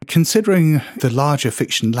 Considering the larger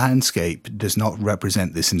fiction landscape does not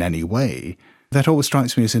represent this in any way, that always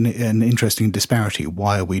strikes me as an interesting disparity.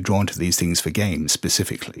 Why are we drawn to these things for games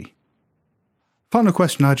specifically? Final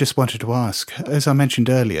question I just wanted to ask. As I mentioned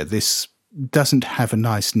earlier, this doesn't have a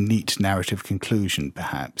nice, neat narrative conclusion,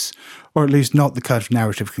 perhaps, or at least not the kind of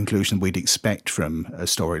narrative conclusion we'd expect from a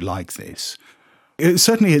story like this. It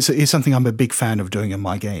certainly is something I'm a big fan of doing in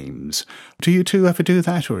my games. Do you two ever do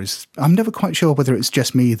that? Or I'm never quite sure whether it's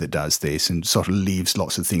just me that does this and sort of leaves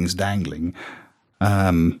lots of things dangling.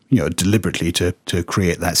 Deliberately to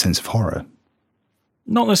create that sense of horror.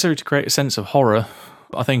 Not necessarily to create a sense of horror.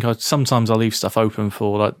 I think sometimes I leave stuff open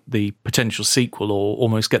for like the potential sequel, or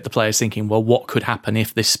almost get the players thinking, well, what could happen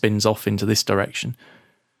if this spins off into this direction?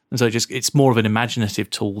 And so it's more of an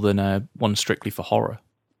imaginative tool than one strictly for horror.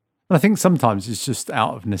 I think sometimes it's just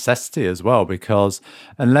out of necessity as well, because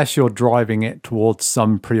unless you're driving it towards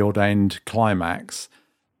some preordained climax,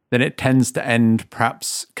 then it tends to end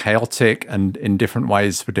perhaps chaotic and in different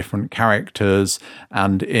ways for different characters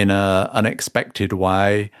and in an unexpected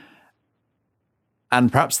way.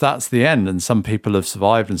 And perhaps that's the end. And some people have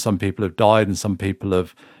survived and some people have died and some people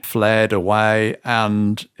have fled away.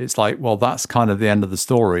 And it's like, well, that's kind of the end of the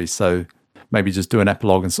story. So maybe just do an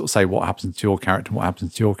epilogue and sort of say what happens to your character and what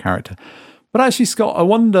happens to your character. But actually, Scott, I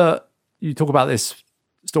wonder, you talk about this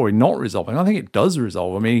story not resolving. I think it does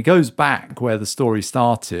resolve. I mean, he goes back where the story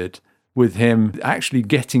started with him actually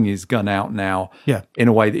getting his gun out now in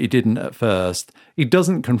a way that he didn't at first. He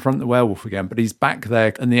doesn't confront the werewolf again, but he's back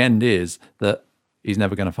there, and the end is that he's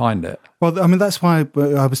never going to find it. Well, I mean, that's why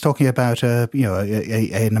I was talking about an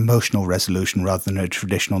emotional resolution rather than a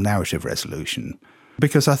traditional narrative resolution,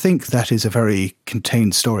 because I think that is a very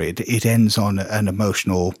contained story. It ends on an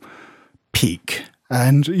emotional peak.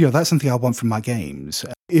 And, that's something I want from my games.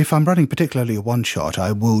 If I'm running particularly a one-shot,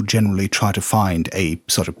 I will generally try to find a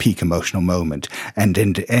sort of peak emotional moment and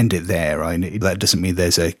end it there. That doesn't mean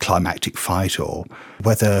there's a climactic fight, or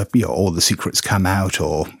whether, all the secrets come out,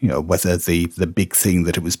 or, whether the big thing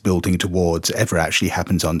that it was building towards ever actually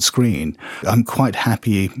happens on screen. I'm quite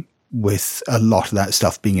happy with a lot of that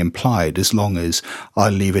stuff being implied, as long as I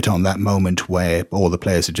leave it on that moment where all the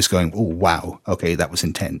players are just going, oh, wow, okay, that was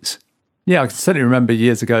intense. Yeah, I can certainly remember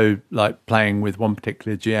years ago, like playing with one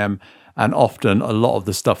particular GM, and often a lot of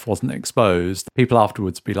the stuff wasn't exposed. People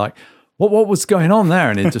afterwards be like, what was going on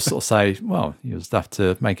there? And he'd just sort of say, well, you just have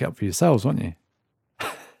to make it up for yourselves, won't you?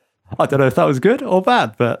 I don't know if that was good or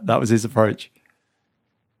bad, but that was his approach.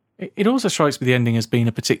 It also strikes me the ending as being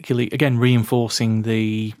a particularly, again, reinforcing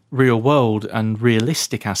the real world and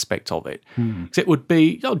realistic aspect of it. Because it would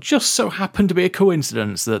be, just so happened to be a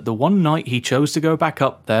coincidence that the one night he chose to go back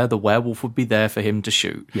up there, the werewolf would be there for him to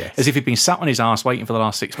shoot. Yes. As if he'd been sat on his arse waiting for the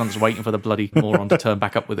last 6 months, waiting for the bloody moron to turn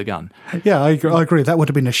back up with a gun. Yeah, I agree. That would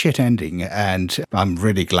have been a shit ending, and I'm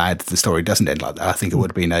really glad the story doesn't end like that. I think it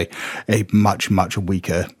would have been a much, much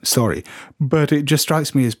weaker story. But it just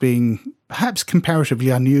strikes me as being perhaps comparatively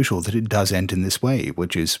unusual that it does end in this way,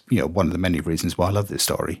 which is, one of the many reasons why I love this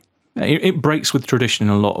story. It breaks with tradition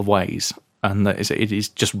in a lot of ways, and it is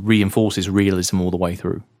just reinforces realism all the way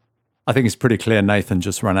through. I think it's pretty clear Nathan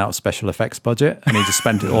just ran out of special effects budget and he just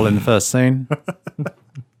spent it all in the first scene.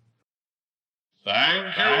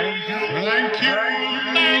 Thank you.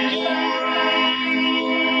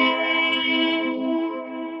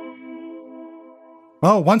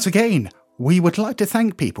 Well, once again, we would like to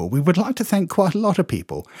thank people. We would like to thank quite a lot of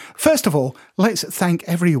people. First of all, let's thank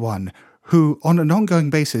everyone who, on an ongoing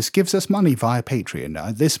basis, gives us money via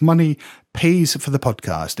Patreon. This money pays for the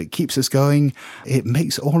podcast. It keeps us going. It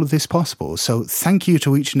makes all of this possible. So thank you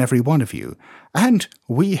to each and every one of you. And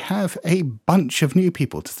we have a bunch of new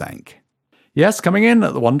people to thank. Yes, coming in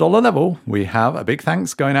at the $1 level, we have a big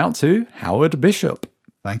thanks going out to Howard Bishop.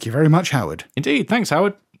 Thank you very much, Howard. Indeed, thanks,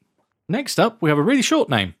 Howard. Next up, we have a really short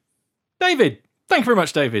name. David. Thank you very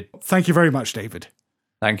much, David. Thank you very much, David.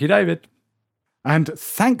 Thank you, David. And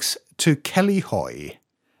thanks to Kelly Hoy.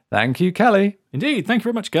 Thank you, Kelly. Indeed, thank you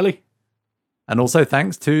very much, Kelly. And also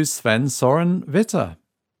thanks to Sven Soren Witter.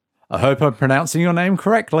 I hope I'm pronouncing your name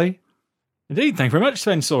correctly. Indeed, thank you very much,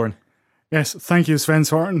 Sven Soren. Yes, thank you, Sven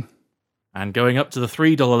Soren. And going up to the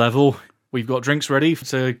 $3 level, we've got drinks ready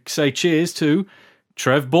to say cheers to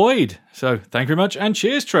Trev Boyd. So thank you very much, and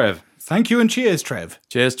cheers, Trev. Thank you and cheers, Trev.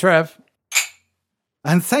 Cheers, Trev.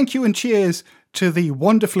 And thank you and cheers to the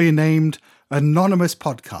wonderfully named anonymous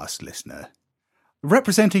podcast listener,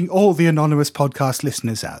 representing all the anonymous podcast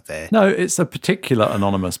listeners out there. No, it's a particular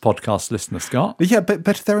anonymous podcast listener, Scott. Yeah, but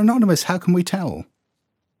if they're anonymous, how can we tell?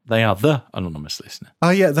 They are the anonymous listener. Oh,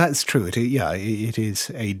 yeah, that's true. It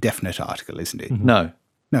is a definite article, isn't it? No.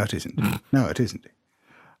 No, it isn't. No, it isn't.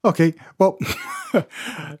 Okay, well,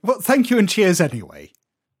 well, thank you and cheers anyway.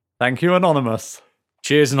 Thank you, Anonymous.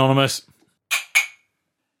 Cheers, Anonymous.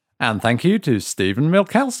 And thank you to Stephen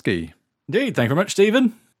Milkowski. Indeed, thank you very much,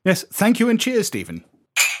 Stephen. Yes, thank you and cheers, Stephen.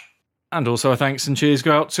 And also a thanks and cheers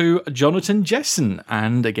go out to Jonathan Jessen.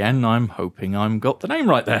 And again, I'm hoping I've got the name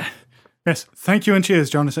right there. Yes, thank you and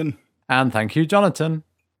cheers, Jonathan. And thank you, Jonathan.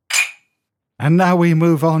 And now we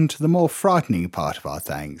move on to the more frightening part of our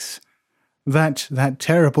thanks. That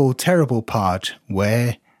terrible, terrible part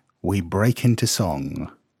where we break into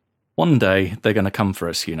song. One day, they're going to come for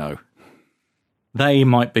us, you know. They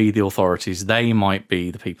might be the authorities. They might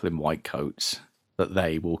be the people in white coats. But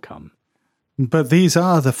they will come. But these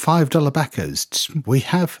are the $5 backers. We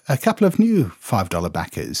have a couple of new $5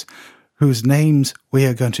 backers whose names we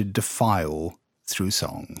are going to defile through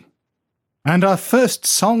song. And our first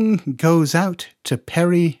song goes out to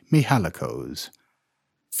Perry Mihalakos.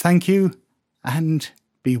 Thank you, and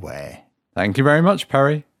beware. Thank you very much,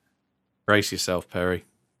 Perry. Brace yourself, Perry.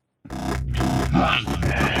 Thank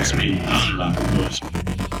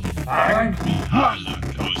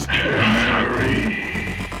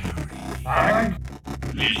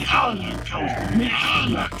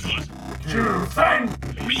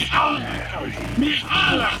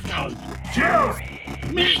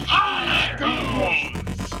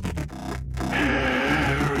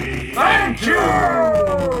you!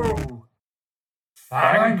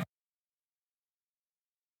 Thank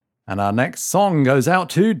And our next song goes out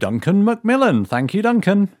to Duncan Macmillan. Thank you,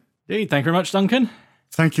 Duncan. Indeed, thank you very much, Duncan.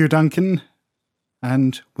 Thank you, Duncan.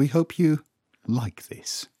 And we hope you like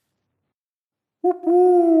this.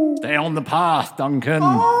 Stay on the path, Duncan.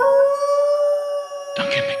 Duncan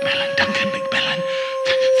Macmillan.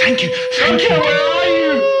 Thank you. Where are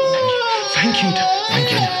you? Thank you.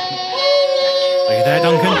 Duncan. Are you there,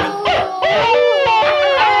 Duncan?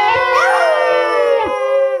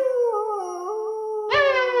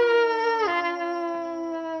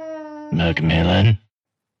 Macmillan.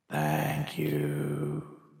 Thank you.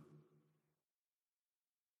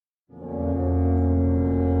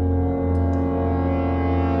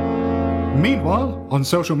 Meanwhile, on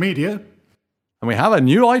social media, And we have a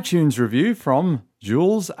new iTunes review from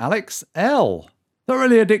Jules Alex L.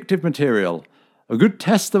 Thoroughly addictive material. A good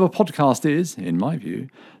test of a podcast is, in my view,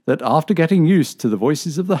 that after getting used to the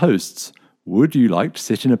voices of the hosts, would you like to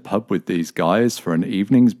sit in a pub with these guys for an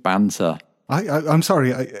evening's banter? I'm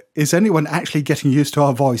sorry, is anyone actually getting used to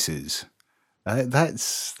our voices?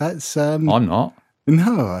 That's I'm not.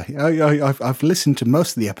 No, I've listened to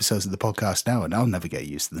most of the episodes of the podcast now, and I'll never get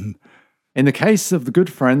used to them. In the case of the good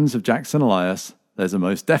friends of Jackson Elias, there's a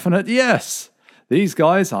most definite yes. These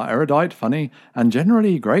guys are erudite, funny, and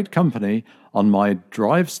generally great company on my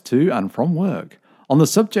drives to and from work, on the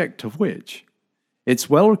subject of which, It's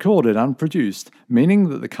well recorded and produced, meaning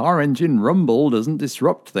that the car engine rumble doesn't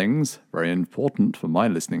disrupt things, very important for my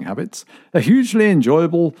listening habits. A hugely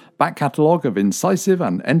enjoyable back catalogue of incisive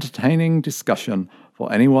and entertaining discussion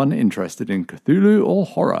for anyone interested in Cthulhu or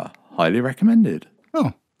horror. Highly recommended.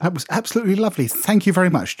 Oh, that was absolutely lovely. Thank you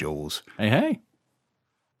very much, Jules. Hey.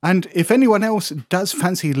 And if anyone else does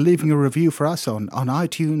fancy leaving a review for us on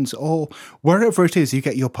iTunes or wherever it is you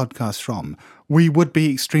get your podcast from, we would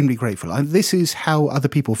be extremely grateful. And this is how other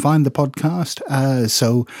people find the podcast,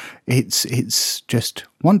 so it's just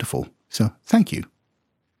wonderful. So thank you.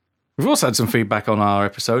 We've also had some feedback on our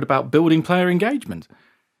episode about building player engagement.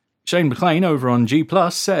 Shane McLean over on G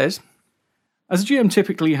Plus says, as a GM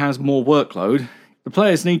typically has more workload, the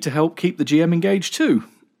players need to help keep the GM engaged too.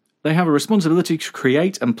 They have a responsibility to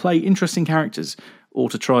create and play interesting characters,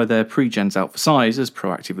 or to try their pre-gens out for size as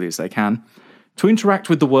proactively as they can, to interact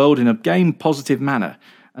with the world in a game-positive manner,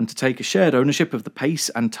 and to take a shared ownership of the pace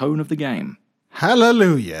and tone of the game.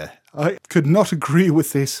 Hallelujah. I could not agree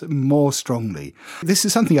with this more strongly. This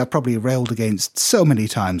is something I've probably railed against so many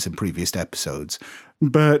times in previous episodes,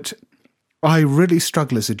 but I really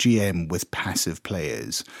struggle as a GM with passive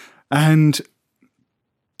players. And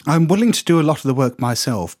I'm willing to do a lot of the work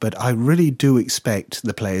myself, but I really do expect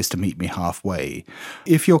the players to meet me halfway.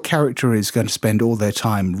 If your character is going to spend all their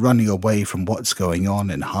time running away from what's going on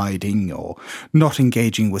and hiding or not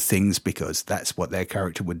engaging with things because that's what their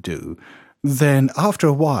character would do, then after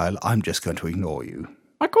a while, I'm just going to ignore you.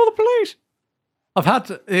 I call the police. I've had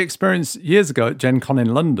the experience years ago at Gen Con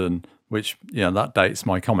in London, which, that dates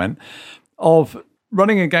my comment, of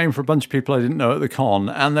running a game for a bunch of people I didn't know at the con,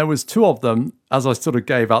 and there was two of them as I sort of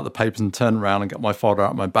gave out the papers and turned around and got my folder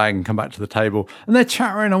out of my bag and come back to the table, and they're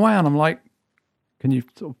chattering away, and I'm like, can you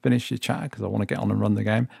sort of finish your chat because I want to get on and run the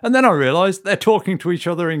game? And then I realised they're talking to each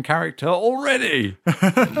other in character already.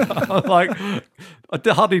 I'm like,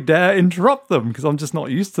 I hardly dare interrupt them because I'm just not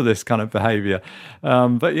used to this kind of behaviour.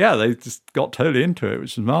 But yeah, they just got totally into it,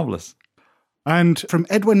 which is marvellous. And from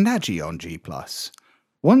Edwin Nagy on G+.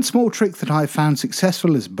 One small trick that I've found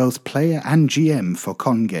successful as both player and GM for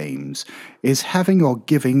con games is having or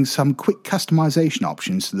giving some quick customization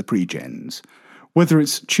options to the pre-gens. Whether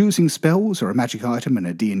it's choosing spells or a magic item in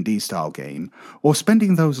a D&D style game, or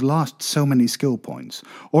spending those last so many skill points,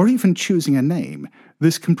 or even choosing a name,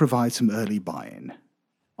 this can provide some early buy-in.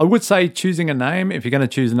 I would say choosing a name, if you're going to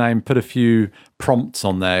choose a name, put a few prompts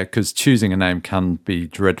on there, because choosing a name can be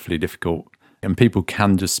dreadfully difficult. And people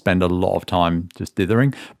can just spend a lot of time just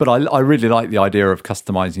dithering. But I really like the idea of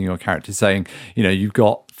customizing your character, saying, you've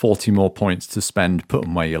got 40 more points to spend, put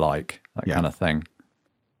them where you like, that kind of thing.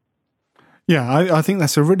 Yeah, I think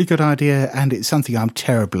that's a really good idea, and it's something I'm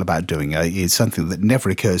terrible about doing. It's something that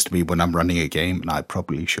never occurs to me when I'm running a game, and I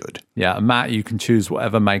probably should. Yeah, and Matt, you can choose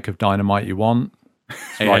whatever make of dynamite you want.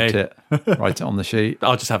 Write it on the sheet.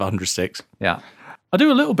 I'll just have 100 sticks. Yeah. I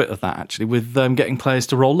do a little bit of that, actually, with getting players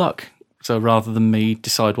to roll luck. So rather than me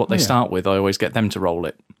decide what they start with, I always get them to roll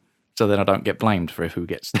it. So then I don't get blamed for who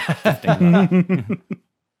gets 15.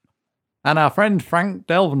 And our friend Frank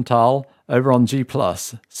Delventhal over on G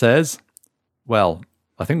Plus says, well,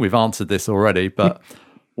 I think we've answered this already, but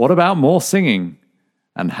what about more singing?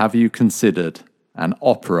 And have you considered an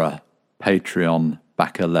opera Patreon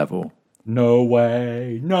backer level? No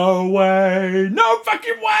way, no way, no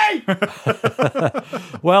fucking way!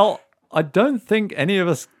 Well, I don't think any of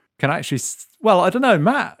us can actually... Well, I don't know.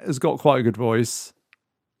 Matt has got quite a good voice,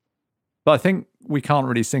 but I think we can't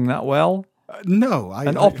really sing that well. No.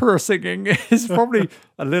 Opera singing is probably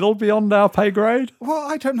a little beyond our pay grade. Well,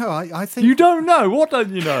 I don't know. I think... You don't know? What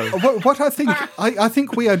don't you know? What I think... I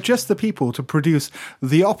think we are just the people to produce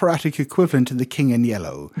the operatic equivalent to The King in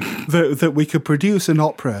Yellow. that we could produce an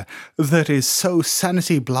opera that is so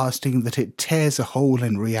sanity blasting that it tears a hole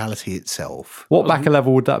in reality itself. What backer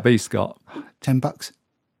level would that be, Scott? $10?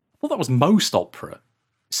 Well, that was most opera.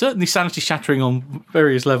 Certainly sanity shattering on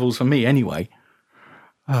various levels for me anyway.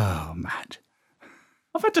 Oh, Matt.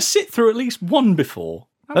 I've had to sit through at least one before.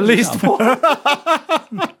 At least one.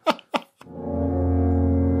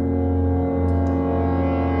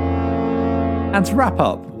 And to wrap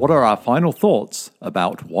up, what are our final thoughts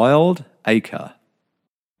about Wild Acre?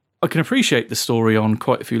 I can appreciate the story on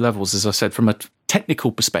quite a few levels. As I said, from a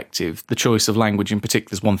technical perspective, the choice of language in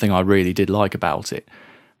particular is one thing I really did like about it.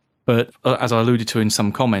 But as I alluded to in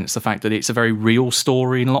some comments, the fact that it's a very real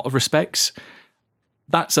story in a lot of respects,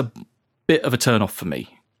 that's a bit of a turn-off for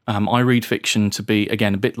me. I read fiction to be,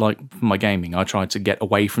 again, a bit like my gaming. I try to get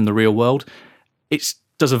away from the real world. It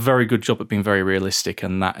does a very good job at being very realistic,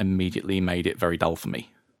 and that immediately made it very dull for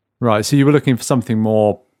me. Right, so you were looking for something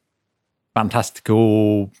more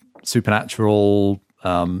fantastical, supernatural,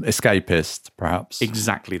 escapist, perhaps.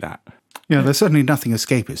 Exactly that. Yeah, there's certainly nothing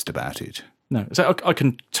escapist about it. No, so I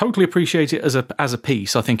can totally appreciate it as a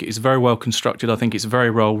piece. I think it is very well constructed. I think it's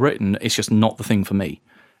very well written. It's just not the thing for me.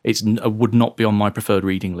 It would not be on my preferred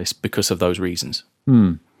reading list because of those reasons.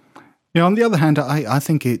 Yeah, on the other hand, I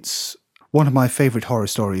think it's one of my favourite horror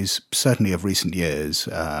stories, certainly of recent years.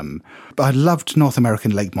 I loved North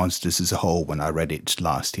American Lake Monsters as a whole when I read it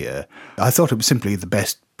last year. I thought it was simply the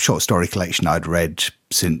best short story collection I'd read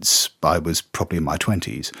since I was probably in my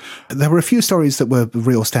 20s. There were a few stories that were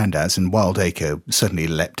real standouts, and Wild Acre certainly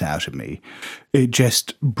leapt out at me. It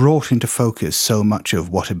just brought into focus so much of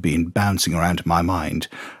what had been bouncing around in my mind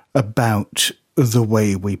about the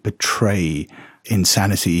way we portray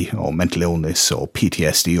insanity or mental illness or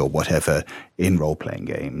PTSD or whatever in role-playing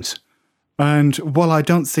games. And while I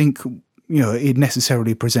don't think it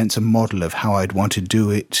necessarily presents a model of how I'd want to do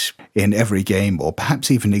it in every game, or perhaps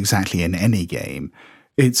even exactly in any game,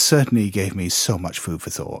 it certainly gave me so much food for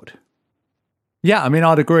thought. Yeah, I mean,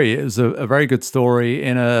 I'd agree. It was a very good story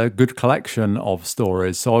in a good collection of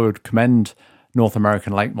stories. So I would commend North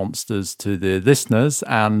American Lake Monsters to the listeners.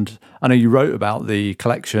 And I know you wrote about the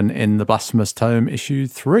collection in the Blasphemous Tome issue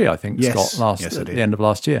 3, I think, Yes. Scott, Yes, I at did. the end of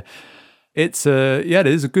last year. It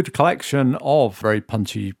is a good collection of very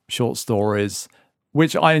punchy short stories,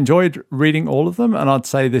 which I enjoyed reading all of them. And I'd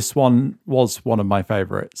say this one was one of my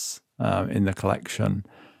favorites in the collection.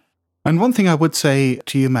 And one thing I would say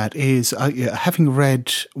to you, Matt, is having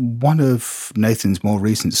read one of Nathan's more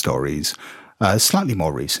recent stories, slightly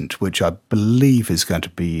more recent, which I believe is going to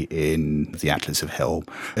be in the Atlas of Hell,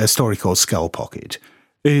 a story called Skull Pocket,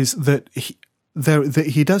 is that he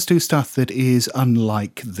does do stuff that is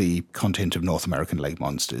unlike the content of North American Lake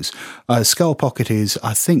Monsters. Skull Pocket is,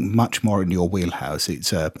 I think, much more in your wheelhouse.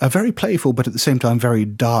 It's a very playful, but at the same time very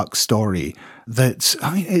dark story that's,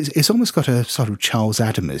 it's almost got a sort of Charles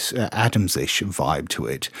Adams-ish vibe to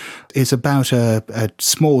it. It's about a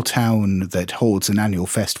small town that holds an annual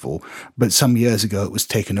festival, but some years ago it was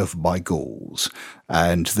taken over by ghouls.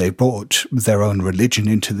 And they brought their own religion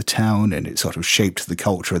into the town, and it sort of shaped the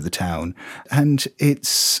culture of the town. And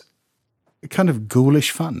it's kind of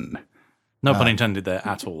ghoulish fun. No pun intended there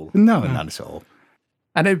at all. No, not at all.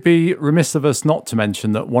 And it'd be remiss of us not to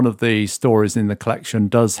mention that one of the stories in the collection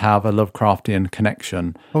does have a Lovecraftian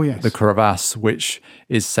connection. Oh, yes. The Crevasse, which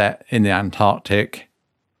is set in the Antarctic.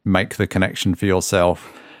 Make the connection for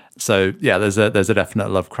yourself. So, yeah, there's a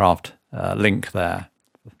definite Lovecraft link there.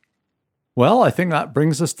 Well, I think that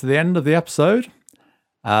brings us to the end of the episode.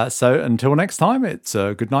 So until next time, it's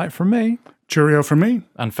a good night from me. Cheerio from me.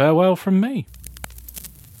 And farewell from me.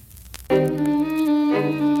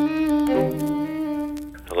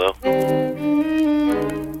 Hello?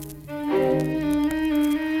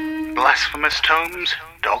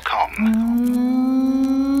 BlasphemousTomes.com